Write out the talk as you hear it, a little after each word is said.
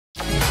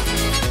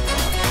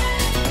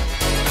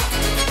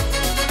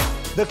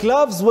The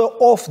gloves were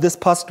off this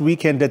past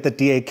weekend at the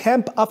DA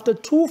camp after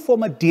two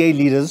former DA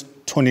leaders,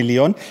 Tony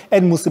Leon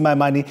and Mmusi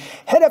Maimane,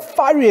 had a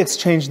fiery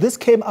exchange. This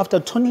came after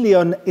Tony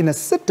Leon, in a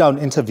sit-down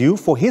interview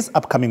for his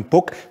upcoming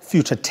book,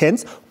 Future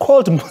Tense,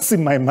 called Mmusi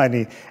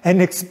Maimane an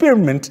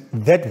experiment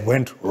that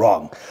went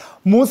wrong.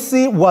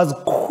 Mmusi was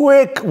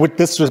quick with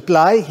this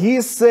reply.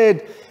 He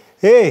said,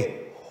 "Hey,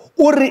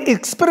 uri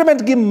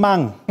experiment ki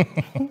mang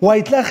wa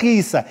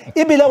itlagisa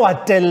ebile wa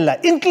tella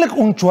inklik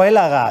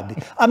unjoela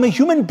gabi. I'm a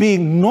human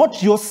being,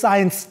 not your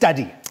science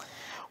study."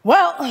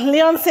 Well,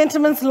 Leon's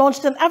sentiments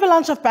launched an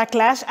avalanche of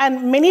backlash,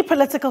 and many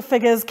political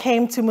figures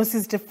came to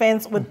Mmusi's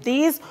defense with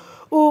these.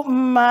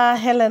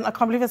 Helen, I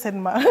can't believe I said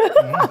Ma.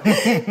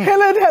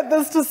 Helen had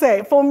this to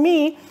say: "For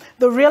me,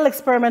 the real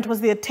experiment was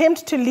the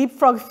attempt to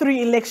leapfrog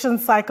 3 election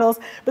cycles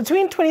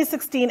between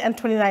 2016 and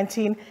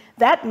 2019.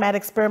 That mad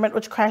experiment,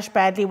 which crashed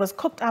badly, was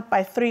cooked up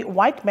by 3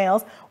 white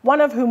males, one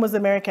of whom was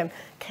American."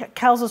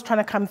 Kels was trying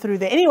to come through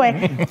there.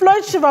 Anyway,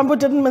 Floyd Shivambu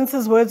didn't mince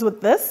his words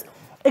with this.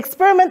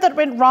 "Experiment that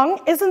went wrong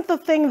isn't the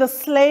thing the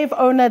slave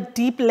owner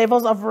deep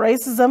levels of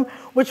racism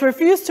which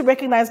refused to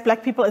recognize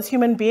black people as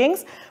human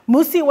beings.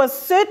 Mmusi was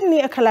certainly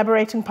a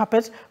collaborating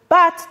puppet,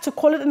 but to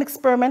call it an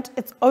experiment,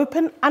 it's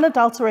open,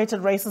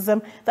 unadulterated racism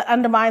that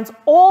undermines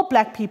all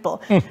black people."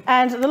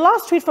 And the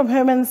last tweet from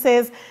Herman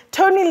says,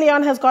 "Tony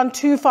Leon has gone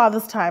too far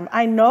this time.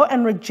 I know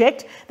and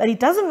reject that he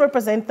doesn't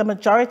represent the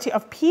majority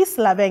of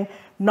peace-loving,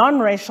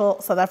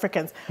 non-racial South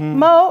Africans."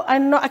 Mo, I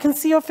know I can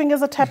see your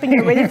fingers are tapping.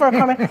 You're ready for a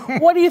comment.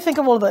 What do you think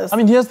of all this? I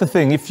mean, here's the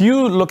thing. If you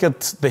look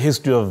at the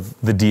history of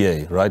the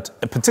DA, right,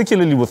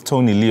 particularly with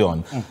Tony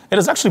Leon, it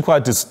is actually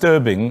quite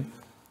disturbing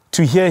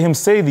to hear him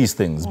say these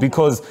things,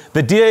 because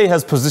the DA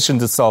has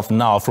positioned itself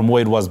now from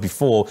where it was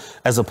before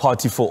as a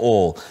party for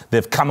all.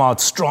 They've come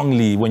out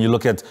strongly when you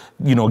look at,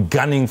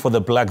 gunning for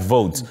the black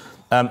vote,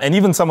 and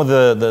even some of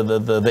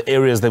the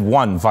areas they've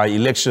won via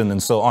election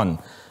and so on.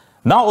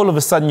 Now, all of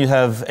a sudden, you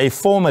have a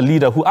former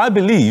leader who I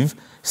believe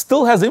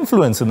still has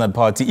influence in that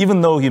party,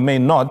 even though he may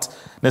not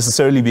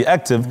necessarily be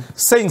active,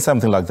 saying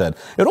something like that.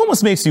 It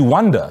almost makes you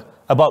wonder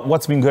about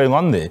what's been going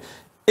on there.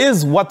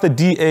 Is what the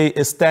DA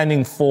is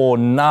standing for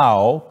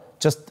now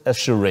just a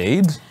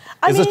charade?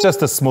 Is it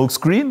just a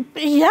smokescreen?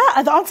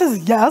 Yeah, the answer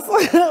is yes.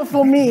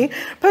 For me,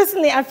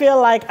 personally, I feel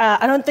like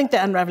I don't think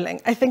they're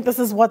unraveling. I think this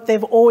is what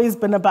they've always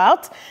been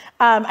about.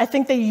 I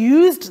think they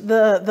used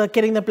the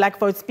getting the black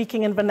vote,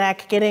 speaking in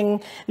vernac,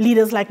 getting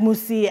leaders like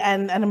Mmusi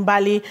and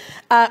Mbali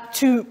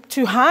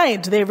to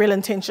hide their real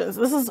intentions.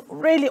 This has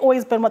really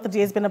always been what the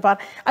DA has been about.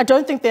 I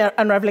don't think they're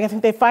unraveling. I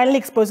think they're finally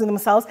exposing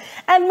themselves.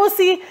 And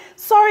Mmusi,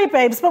 sorry,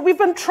 babes, but we've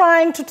been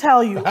trying to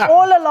tell you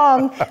all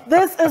along,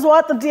 this is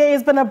what the DA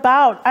has been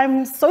about.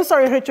 I'm so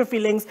sorry to hurt your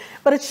feelings,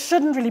 but it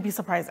shouldn't really be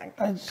surprising.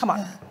 Come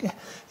on.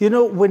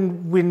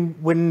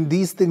 When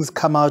these things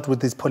come out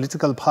with these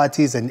political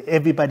parties and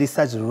everybody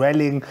starts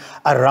rallying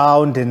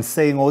around and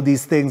saying all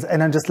these things,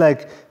 and I'm just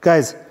like,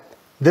 guys,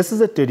 this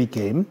is a dirty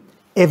game.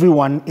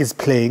 Everyone is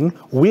playing.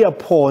 We are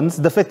pawns.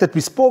 The fact that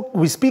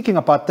we're speaking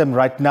about them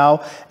right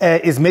now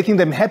is making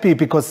them happy,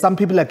 because some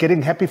people are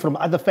getting happy from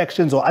other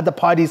factions or other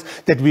parties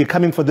that we're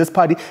coming for this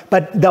party.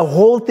 But the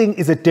whole thing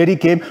is a dirty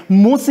game.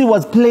 Mmusi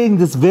was playing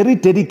this very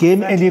dirty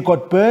game and he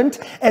got burnt.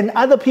 And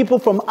other people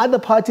from other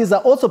parties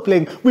are also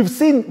playing. We've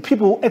seen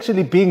people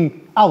actually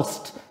being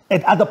ousted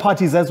at other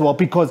parties as well,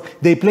 because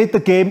they played the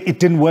game. It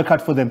didn't work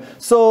out for them.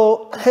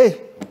 So,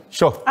 hey.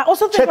 Sure. I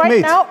also think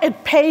right now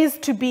it pays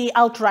to be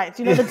outright.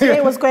 The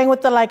DA was going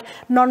with the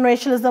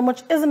non-racialism,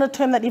 which isn't a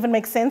term that even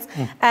makes sense,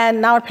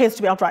 and now it pays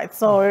to be outright.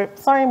 So,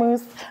 sorry,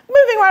 Moose.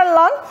 Moving right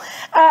along,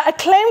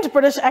 acclaimed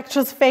British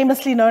actress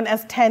famously known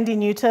as Thandie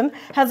Newton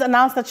has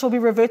announced that she'll be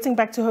reverting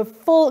back to her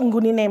full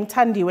Nguni name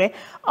Thandiwe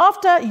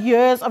after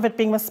years of it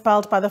being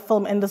misspelled by the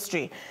film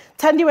industry.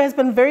 Thandiwe has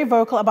been very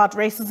vocal about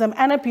racism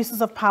and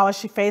abuses of power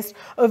she faced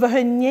over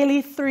her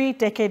nearly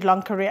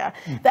 3-decade-long career.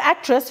 The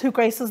actress, who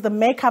graces the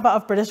May cover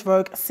of British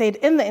Vogue, said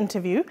in the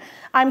interview,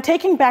 "I'm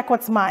taking back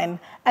what's mine."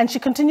 And she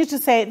continued to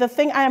say, "The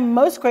thing I am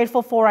most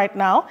grateful for right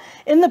now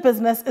in the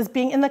business is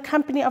being in the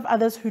company of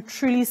others who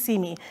truly see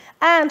me,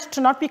 and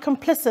to not be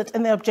complicit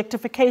in the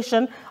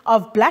objectification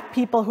of black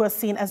people who are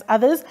seen as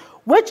others,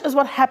 which is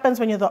what happens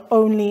when you're the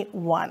only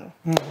one."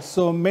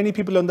 So many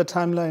people on the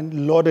timeline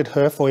lauded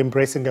her for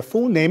embracing her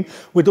full name,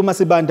 with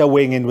Umasibanda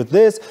weighing in with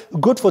this.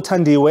 "Good for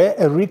Thandiwe.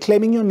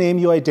 Reclaiming your name,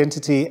 your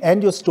identity,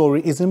 and your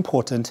story is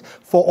important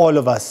for all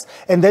of us."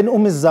 And then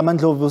Ms.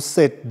 Zamandlovu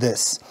said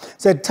this,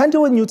 said,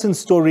 "Thandiwe Newton's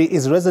story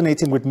is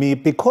resonating with me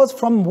because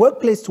from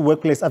workplace to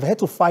workplace, I've had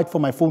to fight for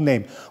my full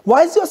name.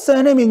 Why is your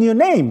surname in your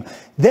name?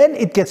 Then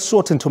it gets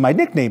shortened to my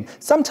nickname.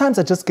 Sometimes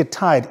I just get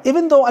tired,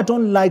 even though I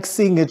don't like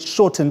seeing it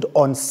shortened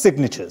on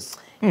signatures."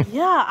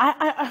 Yeah,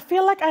 I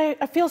feel like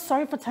I feel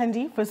sorry for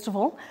Thandie, first of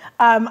all.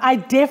 I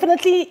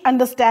definitely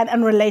understand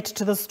and relate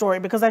to the story,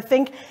 because I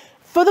think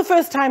for the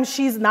first time,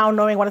 she's now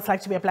knowing what it's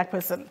like to be a black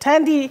person.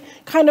 Thandie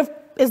kind of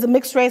is a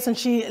mixed race and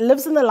she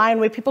lives in the line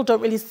where people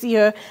don't really see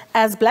her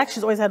as black.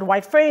 She's always had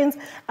white friends,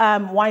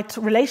 white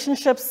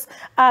relationships.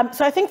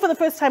 So I think for the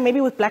first time,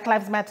 maybe with Black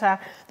Lives Matter,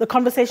 the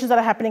conversations that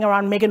are happening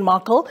around Meghan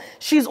Markle,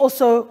 she's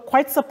also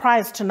quite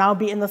surprised to now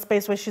be in the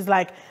space where she's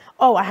like,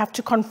 oh, I have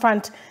to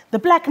confront the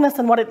blackness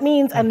and what it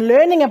means and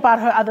learning about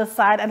her other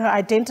side and her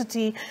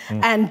identity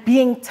and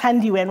being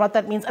Thandiwe and what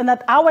that means. And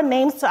that our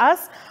names to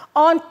us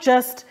aren't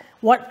just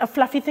what a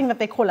fluffy thing that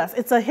they call us.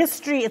 It's a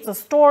history, it's a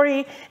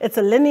story, it's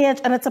a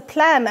lineage, and it's a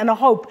plan and a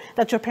hope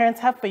that your parents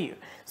have for you.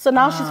 So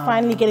now she's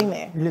finally getting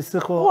there.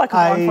 Lesego, I could go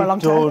on for a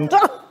long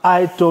time.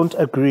 I don't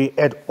agree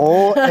at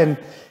all. And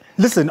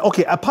listen,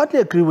 okay, I partly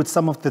agree with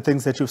some of the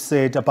things that you've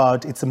said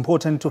about it's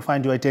important to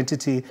find your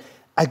identity.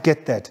 I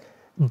get that.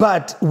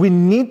 But we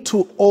need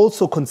to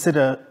also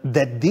consider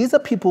that these are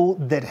people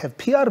that have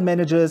PR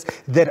managers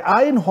that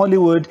are in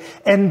Hollywood,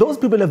 and those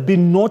people have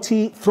been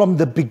naughty from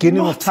the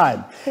beginning of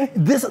time.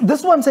 This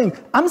is what I'm saying.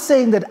 I'm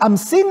saying that I'm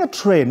seeing a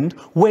trend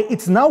where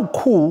it's now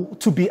cool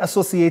to be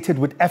associated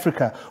with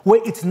Africa,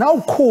 where it's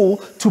now cool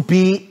to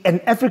be an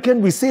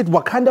African. We see it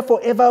Wakanda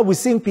forever. We're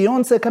seeing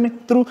Beyonce coming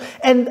through.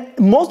 And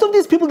most of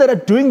these people that are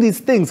doing these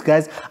things,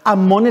 guys, are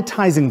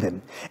monetizing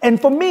them.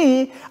 And for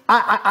me,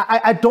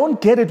 I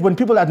don't get it when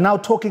people are now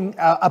talking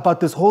about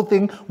this whole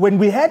thing. When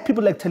we had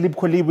people like Talib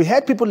Kweli, we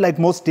had people like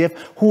Mos Def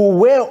who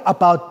were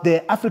about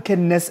their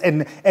African-ness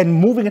and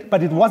moving it,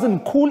 but it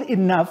wasn't cool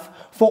enough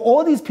for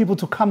all these people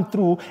to come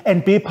through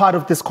and be part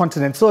of this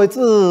continent. So it's...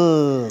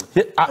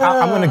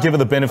 I'm going to give her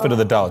the benefit of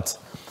the doubt.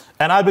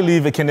 And I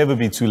believe it can never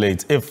be too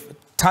late. If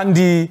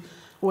Thandi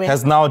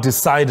has now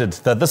decided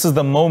that this is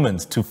the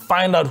moment to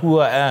find out who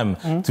I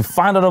am, to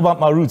find out about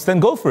my roots, then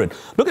go for it.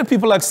 Look at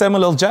people like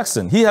Samuel L.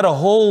 Jackson. He had a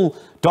whole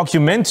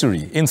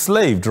documentary,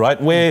 Enslaved, right,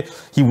 where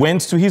he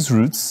went to his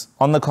roots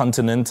on the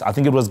continent, I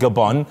think it was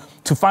Gabon,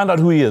 to find out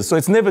who he is. So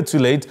it's never too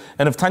late.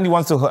 And if Thandi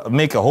wants to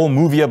make a whole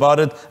movie about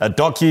it, a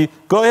docu,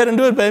 go ahead and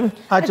do it, baby.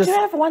 I do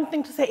have one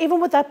thing to say, even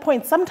with that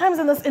point, sometimes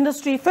in this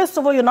industry, first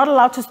of all, you're not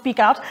allowed to speak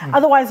out.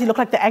 Otherwise, you look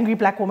like the angry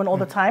black woman all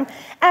the time.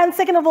 And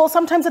second of all,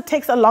 sometimes it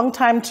takes a long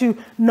time to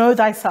know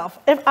thyself.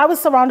 If I was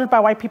surrounded by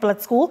white people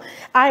at school,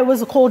 I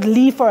was called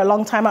Lee for a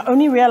long time. I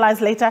only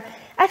realized later,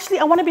 actually,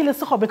 I want to be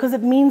Lesego because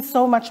it means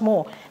so much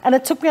more. And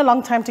it took me a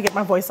long time to get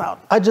my voice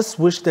out. I just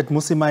wish that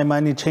Mmusi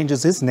Maimane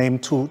changes his name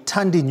to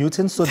Thandi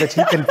Newton so that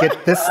he can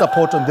get this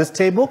support on this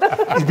table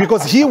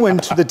because he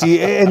went to the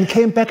DA and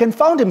came back and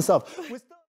found himself.